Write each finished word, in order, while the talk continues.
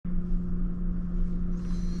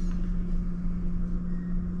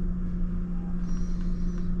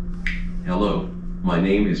Hello, my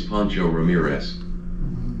name is Pancho Ramirez.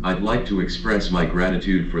 I'd like to express my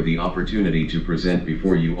gratitude for the opportunity to present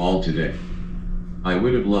before you all today. I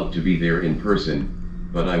would have loved to be there in person,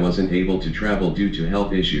 but I wasn't able to travel due to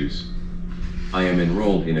health issues. I am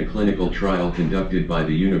enrolled in a clinical trial conducted by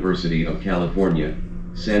the University of California,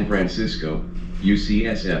 San Francisco,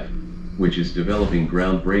 UCSF, which is developing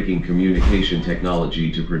groundbreaking communication technology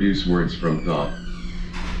to produce words from thought.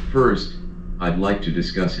 First, I'd like to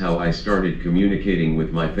discuss how I started communicating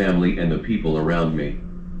with my family and the people around me.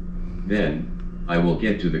 Then, I will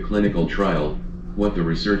get to the clinical trial, what the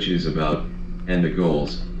research is about, and the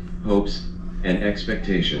goals, hopes, and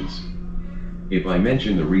expectations. If I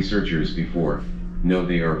mention the researchers before, know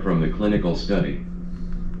they are from the clinical study.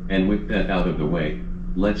 And with that out of the way,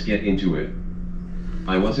 let's get into it.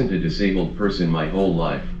 I wasn't a disabled person my whole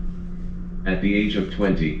life. At the age of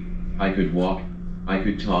 20, I could walk, I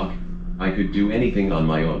could talk, I could do anything on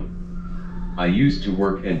my own. I used to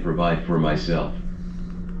work and provide for myself.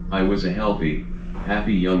 I was a healthy,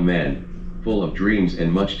 happy young man, full of dreams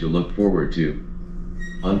and much to look forward to.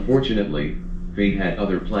 Unfortunately, fate had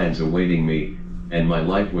other plans awaiting me, and my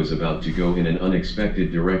life was about to go in an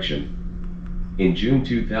unexpected direction. In June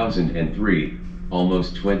 2003,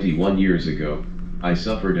 almost 21 years ago, I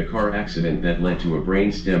suffered a car accident that led to a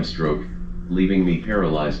brainstem stroke, leaving me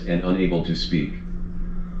paralyzed and unable to speak.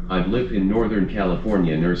 I've lived in Northern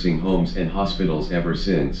California nursing homes and hospitals ever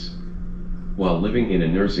since. While living in a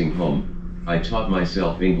nursing home, I taught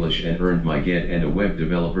myself English and earned my GED and a web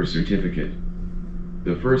developer certificate.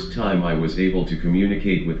 The first time I was able to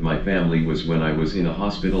communicate with my family was when I was in a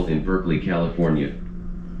hospital in Berkeley, California.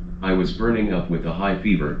 I was burning up with a high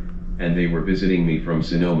fever, and they were visiting me from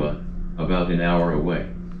Sonoma, about an hour away.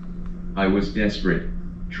 I was desperate,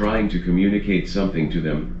 trying to communicate something to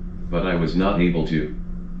them, but I was not able to.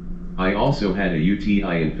 I also had a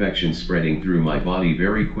UTI infection spreading through my body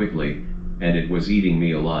very quickly, and it was eating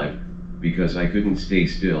me alive, because I couldn't stay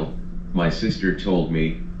still. My sister told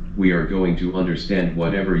me, "We are going to understand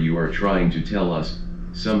whatever you are trying to tell us,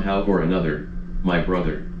 somehow or another, my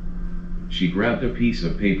brother." She grabbed a piece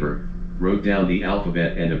of paper, wrote down the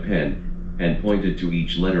alphabet and a pen, and pointed to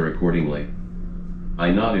each letter accordingly. I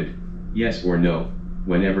nodded, yes or no,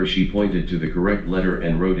 whenever she pointed to the correct letter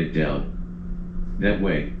and wrote it down. That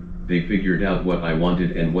way, they figured out what I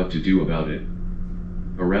wanted and what to do about it.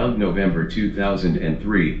 Around November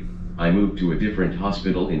 2003, I moved to a different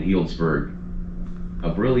hospital in Healdsburg.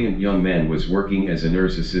 A brilliant young man was working as a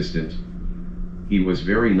nurse assistant. He was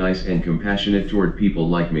very nice and compassionate toward people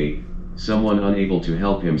like me, someone unable to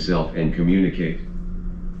help himself and communicate.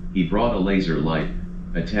 He brought a laser light,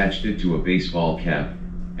 attached it to a baseball cap,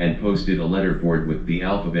 and posted a letterboard with the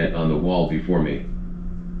alphabet on the wall before me.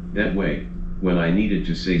 That way, when I needed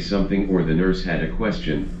to say something or the nurse had a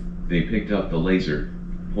question, they picked up the laser,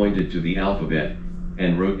 pointed to the alphabet,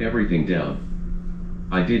 and wrote everything down.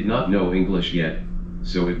 I did not know English yet,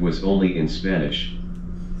 so it was only in Spanish.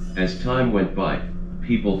 As time went by,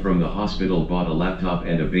 people from the hospital bought a laptop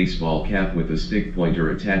and a baseball cap with a stick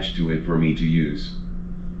pointer attached to it for me to use.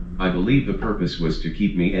 I believe the purpose was to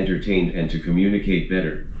keep me entertained and to communicate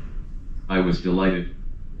better. I was delighted.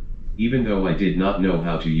 Even though I did not know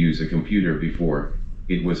how to use a computer before,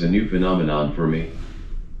 it was a new phenomenon for me.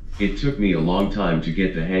 It took me a long time to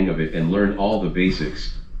get the hang of it and learn all the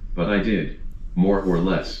basics, but I did, more or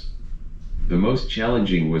less. The most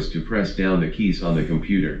challenging was to press down the keys on the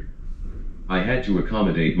computer. I had to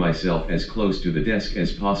accommodate myself as close to the desk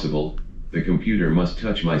as possible. The computer must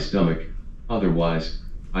touch my stomach, otherwise,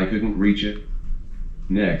 I couldn't reach it.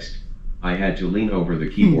 Next, I had to lean over the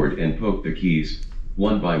keyboard and poke the keys,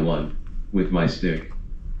 one by one, with my stick.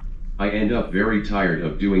 I end up very tired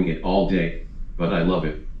of doing it all day, but I love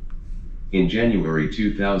it. In January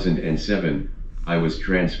 2007, I was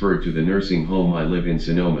transferred to the nursing home I live in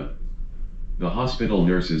Sonoma. The hospital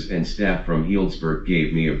nurses and staff from Healdsburg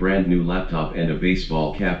gave me a brand new laptop and a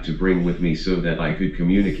baseball cap to bring with me so that I could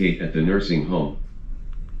communicate at the nursing home.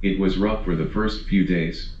 It was rough for the first few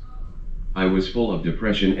days. I was full of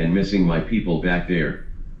depression and missing my people back there.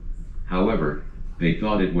 However, they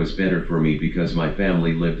thought it was better for me because my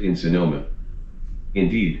family lived in Sonoma.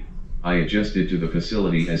 Indeed, I adjusted to the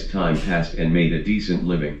facility as time passed and made a decent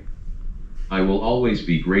living. I will always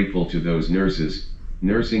be grateful to those nurses,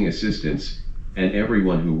 nursing assistants, and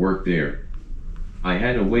everyone who worked there. I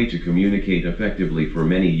had a way to communicate effectively for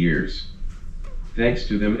many years. Thanks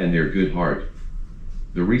to them and their good heart.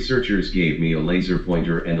 The researchers gave me a laser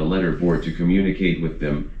pointer and a letterboard to communicate with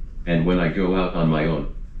them, and when I go out on my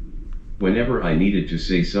own. Whenever I needed to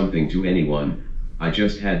say something to anyone, I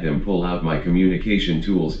just had them pull out my communication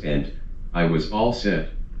tools and I was all set.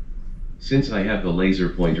 Since I have the laser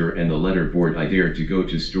pointer and the letterboard, I dare to go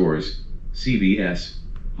to stores, CVS,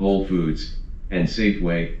 Whole Foods, and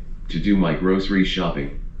Safeway, to do my grocery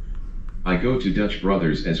shopping. I go to Dutch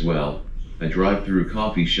Brothers as well, a drive-through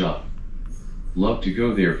coffee shop. Love to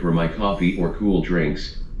go there for my coffee or cool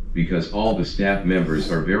drinks, because all the staff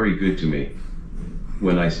members are very good to me.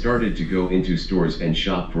 When I started to go into stores and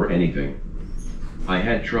shop for anything, I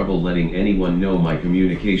had trouble letting anyone know my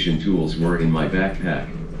communication tools were in my backpack.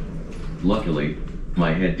 Luckily,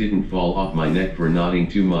 my head didn't fall off my neck for nodding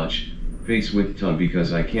too much, face with tongue,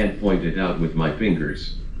 because I can't point it out with my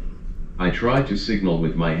fingers. I tried to signal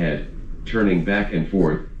with my head, turning back and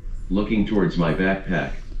forth, looking towards my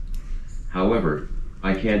backpack. However,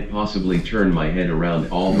 I can't possibly turn my head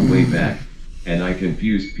around all the way back, and I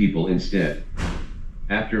confused people instead.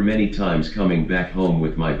 After many times coming back home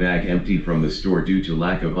with my bag empty from the store due to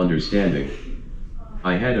lack of understanding,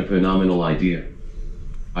 I had a phenomenal idea.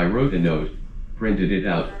 I wrote a note, printed it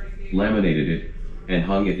out, laminated it, and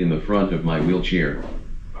hung it in the front of my wheelchair,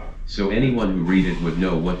 so anyone who read it would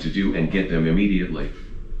know what to do and get them immediately.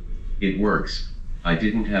 It works. I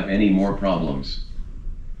didn't have any more problems.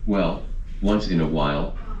 Well, once in a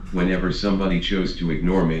while, whenever somebody chose to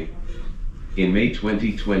ignore me. In May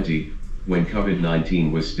 2020, when COVID-19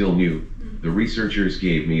 was still new, the researchers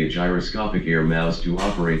gave me a gyroscopic air mouse to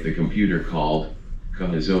operate the computer called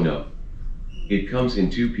Kahazono. It comes in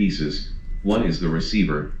two pieces. One is the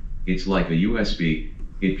receiver. It's like a USB.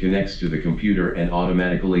 It connects to the computer and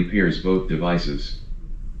automatically pairs both devices.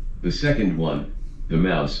 The second one, the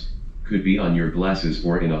mouse, could be on your glasses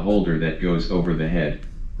or in a holder that goes over the head,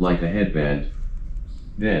 like a headband.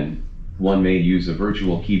 Then, one may use a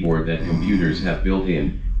virtual keyboard that computers have built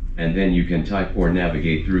in, and then you can type or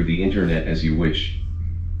navigate through the internet as you wish.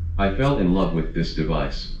 I fell in love with this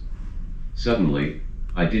device. Suddenly,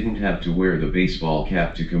 I didn't have to wear the baseball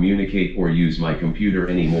cap to communicate or use my computer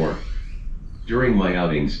anymore. During my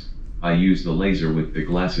outings, I use the laser with the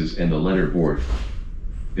glasses and the letterboard.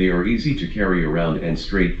 They are easy to carry around and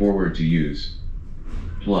straightforward to use.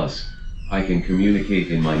 Plus, I can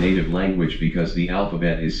communicate in my native language because the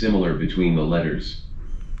alphabet is similar between the letters.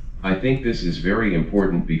 I think this is very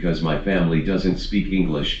important because my family doesn't speak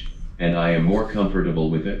English, and I am more comfortable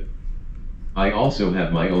with it. I also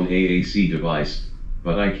have my own AAC device,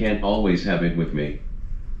 but I can't always have it with me.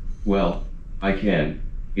 Well, I can.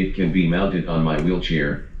 It can be mounted on my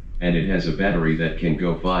wheelchair, and it has a battery that can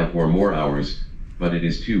go 5 or more hours, but it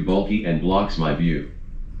is too bulky and blocks my view.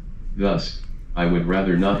 Thus, I would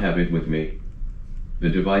rather not have it with me. The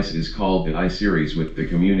device is called the iSeries with the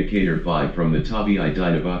Communicator 5 from the Tabi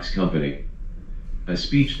Dynavox company. A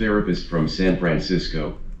speech therapist from San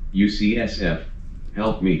Francisco, UCSF,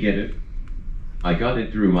 helped me get it. I got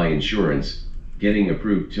it through my insurance. Getting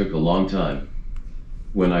approved took a long time.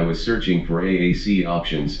 When I was searching for AAC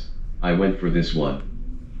options, I went for this one.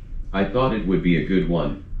 I thought it would be a good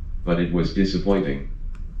one, but it was disappointing.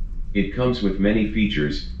 It comes with many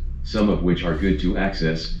features, some of which are good to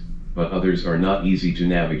access, but others are not easy to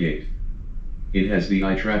navigate. It has the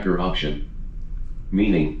eye tracker option,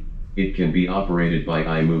 meaning it can be operated by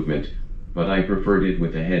eye movement, but I preferred it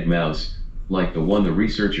with a head mouse, like the one the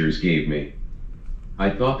researchers gave me. I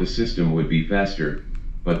thought the system would be faster,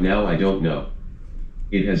 but now I don't know.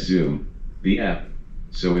 It has Zoom, the app,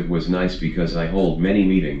 so it was nice because I hold many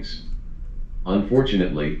meetings.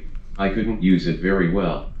 Unfortunately, I couldn't use it very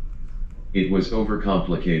well. It was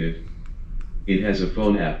overcomplicated. It has a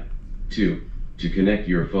phone app, too, to connect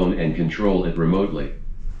your phone and control it remotely.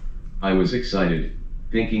 I was excited,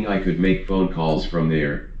 thinking I could make phone calls from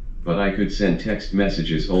there, but I could send text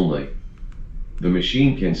messages only. The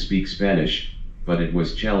machine can speak Spanish, but it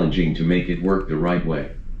was challenging to make it work the right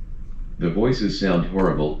way. The voices sound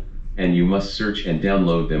horrible, and you must search and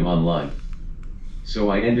download them online. So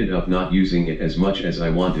I ended up not using it as much as I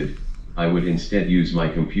wanted. I would instead use my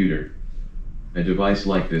computer. A device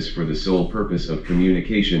like this for the sole purpose of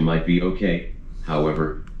communication might be okay.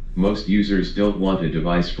 However, most users don't want a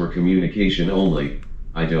device for communication only.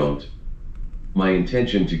 I don't. My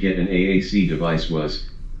intention to get an AAC device was,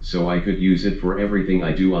 so I could use it for everything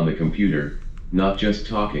I do on the computer, not just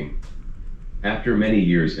talking. After many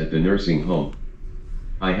years at the nursing home,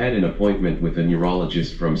 I had an appointment with a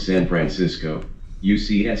neurologist from San Francisco,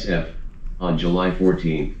 UCSF, on July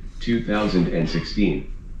 14,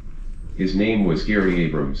 2016. His name was Gary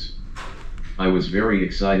Abrams. I was very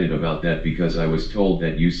excited about that because I was told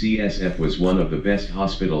that UCSF was one of the best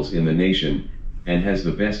hospitals in the nation, and has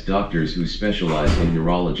the best doctors who specialize in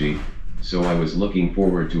neurology, so I was looking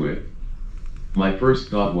forward to it. My first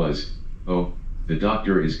thought was, oh, The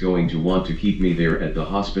doctor is going to want to keep me there at the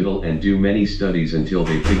hospital and do many studies until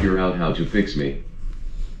they figure out how to fix me.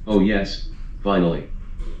 Oh yes, finally.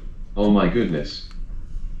 Oh my goodness.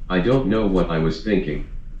 I don't know what I was thinking.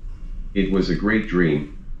 It was a great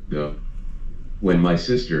dream, though. When my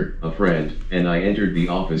sister, a friend, and I entered the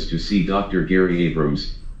office to see Dr. Gary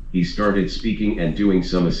Abrams, he started speaking and doing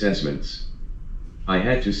some assessments. I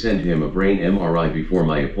had to send him a brain MRI before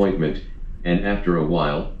my appointment, and after a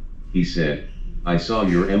while, he said, "I saw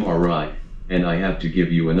your MRI, and I have to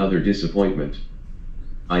give you another disappointment.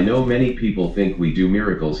 I know many people think we do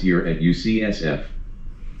miracles here at UCSF.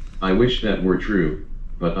 I wish that were true,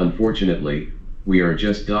 but unfortunately, we are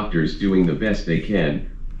just doctors doing the best they can,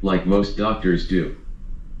 like most doctors do.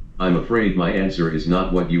 I'm afraid my answer is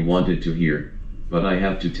not what you wanted to hear, but I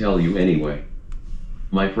have to tell you anyway.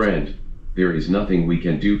 My friend, there is nothing we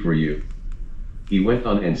can do for you." He went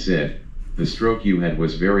on and said, "The stroke you had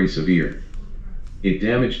was very severe. It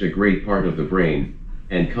damaged a great part of the brain,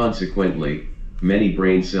 and consequently, many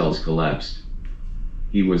brain cells collapsed."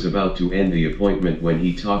 He was about to end the appointment when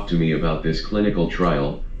he talked to me about this clinical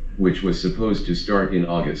trial, which was supposed to start in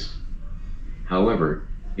August. However,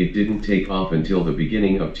 it didn't take off until the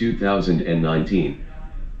beginning of 2019.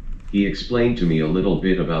 He explained to me a little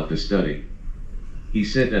bit about the study. He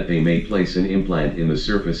said that they may place an implant in the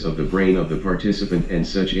surface of the brain of the participant, and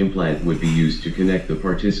such implant would be used to connect the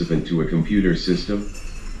participant to a computer system.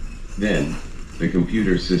 Then, the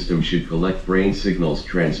computer system should collect brain signals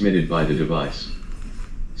transmitted by the device.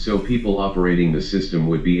 So people operating the system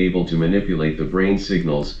would be able to manipulate the brain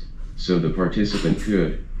signals, so the participant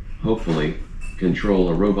could, hopefully, control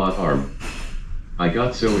a robot arm. I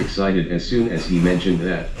got so excited as soon as he mentioned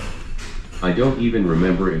that. I don't even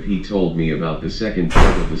remember if he told me about the second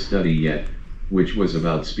part of the study yet, which was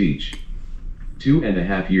about speech.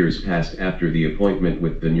 2.5 years passed after the appointment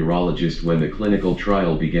with the neurologist when the clinical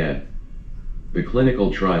trial began. The clinical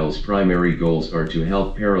trial's primary goals are to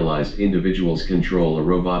help paralyzed individuals control a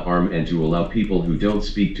robot arm and to allow people who don't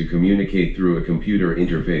speak to communicate through a computer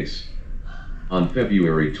interface. On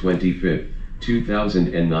February 25,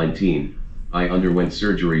 2019, I underwent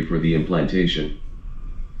surgery for the implantation.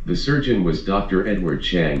 The surgeon was Dr. Edward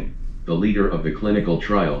Chang, the leader of the clinical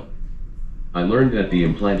trial. I learned that the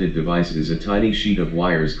implanted device is a tiny sheet of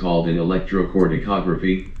wires called an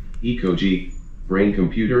electrocorticography, ECG,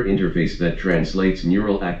 brain-computer interface that translates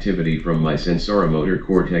neural activity from my sensoromotor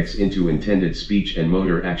cortex into intended speech and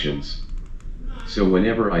motor actions. So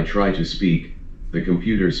whenever I try to speak, the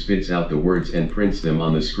computer spits out the words and prints them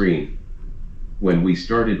on the screen. When we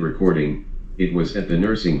started recording, it was at the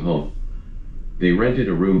nursing home. They rented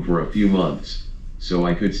a room for a few months, so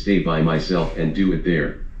I could stay by myself and do it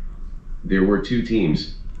there. There were two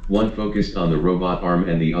teams, one focused on the robot arm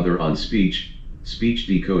and the other on speech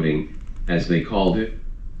decoding, as they called it.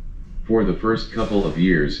 For the first couple of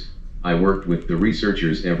years, I worked with the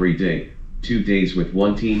researchers every day, 2 days with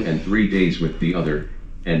one team and 3 days with the other,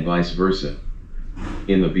 and vice versa.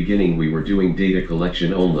 In the beginning we were doing data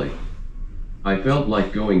collection only. I felt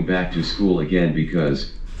like going back to school again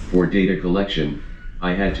because, for data collection,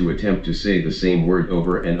 I had to attempt to say the same word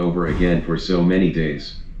over and over again for so many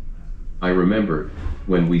days. I remember,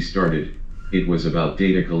 when we started, it was about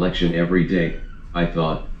data collection every day. I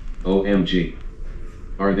thought, OMG.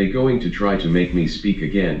 Are they going to try to make me speak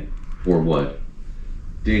again, or what?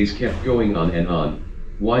 Days kept going on and on.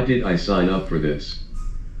 Why did I sign up for this?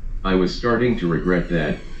 I was starting to regret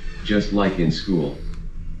that, just like in school.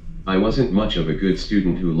 I wasn't much of a good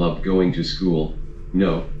student who loved going to school,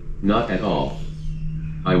 no, not at all.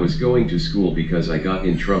 I was going to school because I got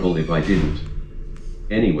in trouble if I didn't.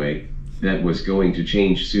 Anyway, that was going to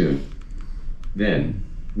change soon. Then,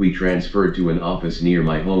 we transferred to an office near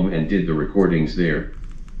my home and did the recordings there.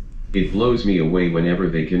 It blows me away whenever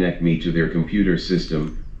they connect me to their computer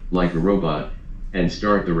system, like a robot, and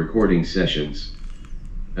start the recording sessions.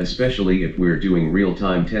 Especially if we're doing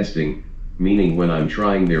real-time testing, meaning when I'm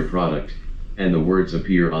trying their product, and the words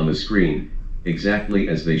appear on the screen, exactly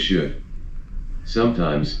as they should.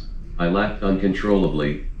 Sometimes, I laughed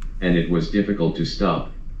uncontrollably, and it was difficult to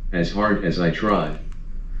stop, as hard as I tried.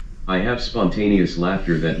 I have spontaneous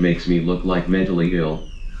laughter that makes me look like mentally ill,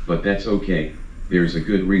 but that's okay, there's a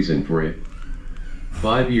good reason for it.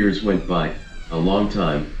 5 years went by, a long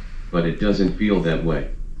time, but it doesn't feel that way.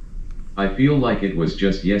 I feel like it was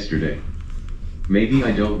just yesterday. Maybe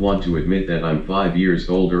I don't want to admit that I'm 5 years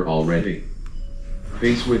older already.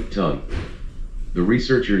 Face with tongue. The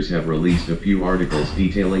researchers have released a few articles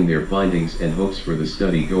detailing their findings and hopes for the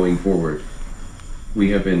study going forward. We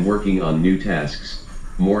have been working on new tasks,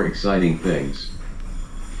 more exciting things.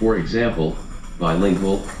 For example,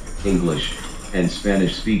 bilingual, English, and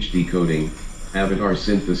Spanish speech decoding, avatar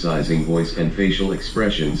synthesizing voice and facial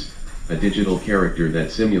expressions, a digital character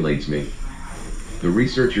that simulates me. The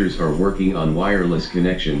researchers are working on wireless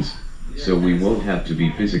connections, so we won't have to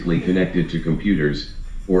be physically connected to computers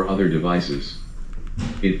or other devices.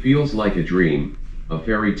 It feels like a dream, a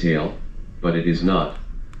fairy tale, but it is not.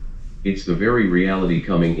 It's the very reality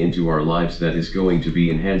coming into our lives that is going to be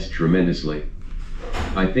enhanced tremendously.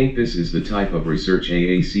 I think this is the type of research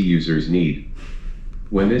AAC users need.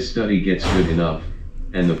 When this study gets good enough,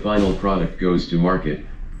 and the final product goes to market,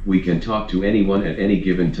 we can talk to anyone at any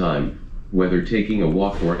given time, whether taking a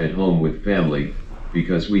walk or at home with family,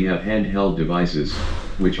 because we have handheld devices,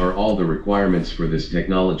 which are all the requirements for this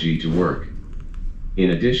technology to work.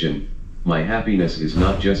 In addition, my happiness is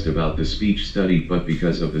not just about the speech study but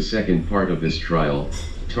because of the second part of this trial,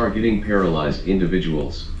 targeting paralyzed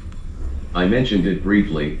individuals. I mentioned it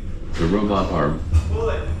briefly, the robot arm.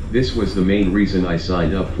 This was the main reason I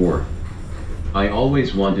signed up for. I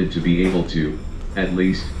always wanted to be able to, at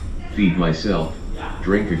least, feed myself,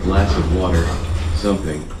 drink a glass of water,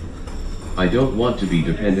 something. I don't want to be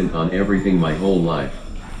dependent on everything my whole life.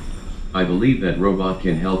 I believe that robot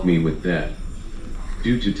can help me with that.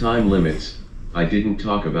 Due to time limits, I didn't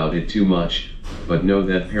talk about it too much, but know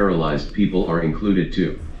that paralyzed people are included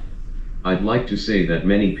too. I'd like to say that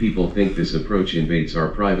many people think this approach invades our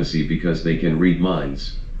privacy because they can read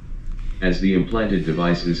minds. As the implanted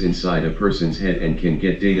device is inside a person's head and can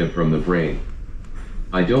get data from the brain.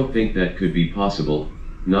 I don't think that could be possible,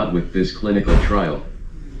 not with this clinical trial.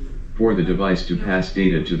 For the device to pass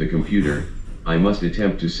data to the computer, I must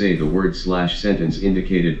attempt to say the word/sentence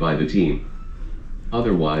indicated by the team.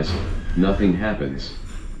 Otherwise, nothing happens.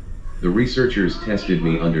 The researchers tested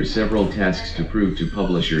me under several tasks to prove to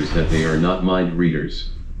publishers that they are not mind readers.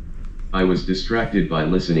 I was distracted by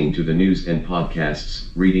listening to the news and podcasts,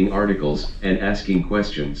 reading articles, and asking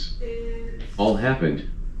questions. All happened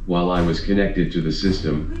while I was connected to the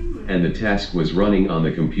system, and the task was running on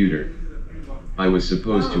the computer. I was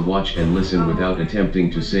supposed to watch and listen without attempting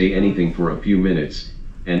to say anything for a few minutes,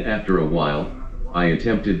 and after a while, I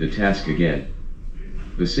attempted the task again.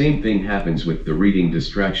 The same thing happens with the reading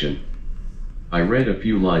distraction. I read a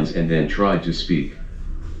few lines and then tried to speak.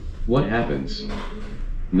 What happens?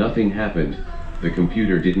 Nothing happened, the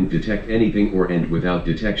computer didn't detect anything or end without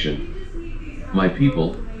detection. My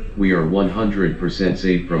people, we are 100%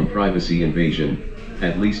 safe from privacy invasion,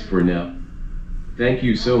 at least for now. Thank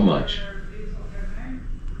you so much.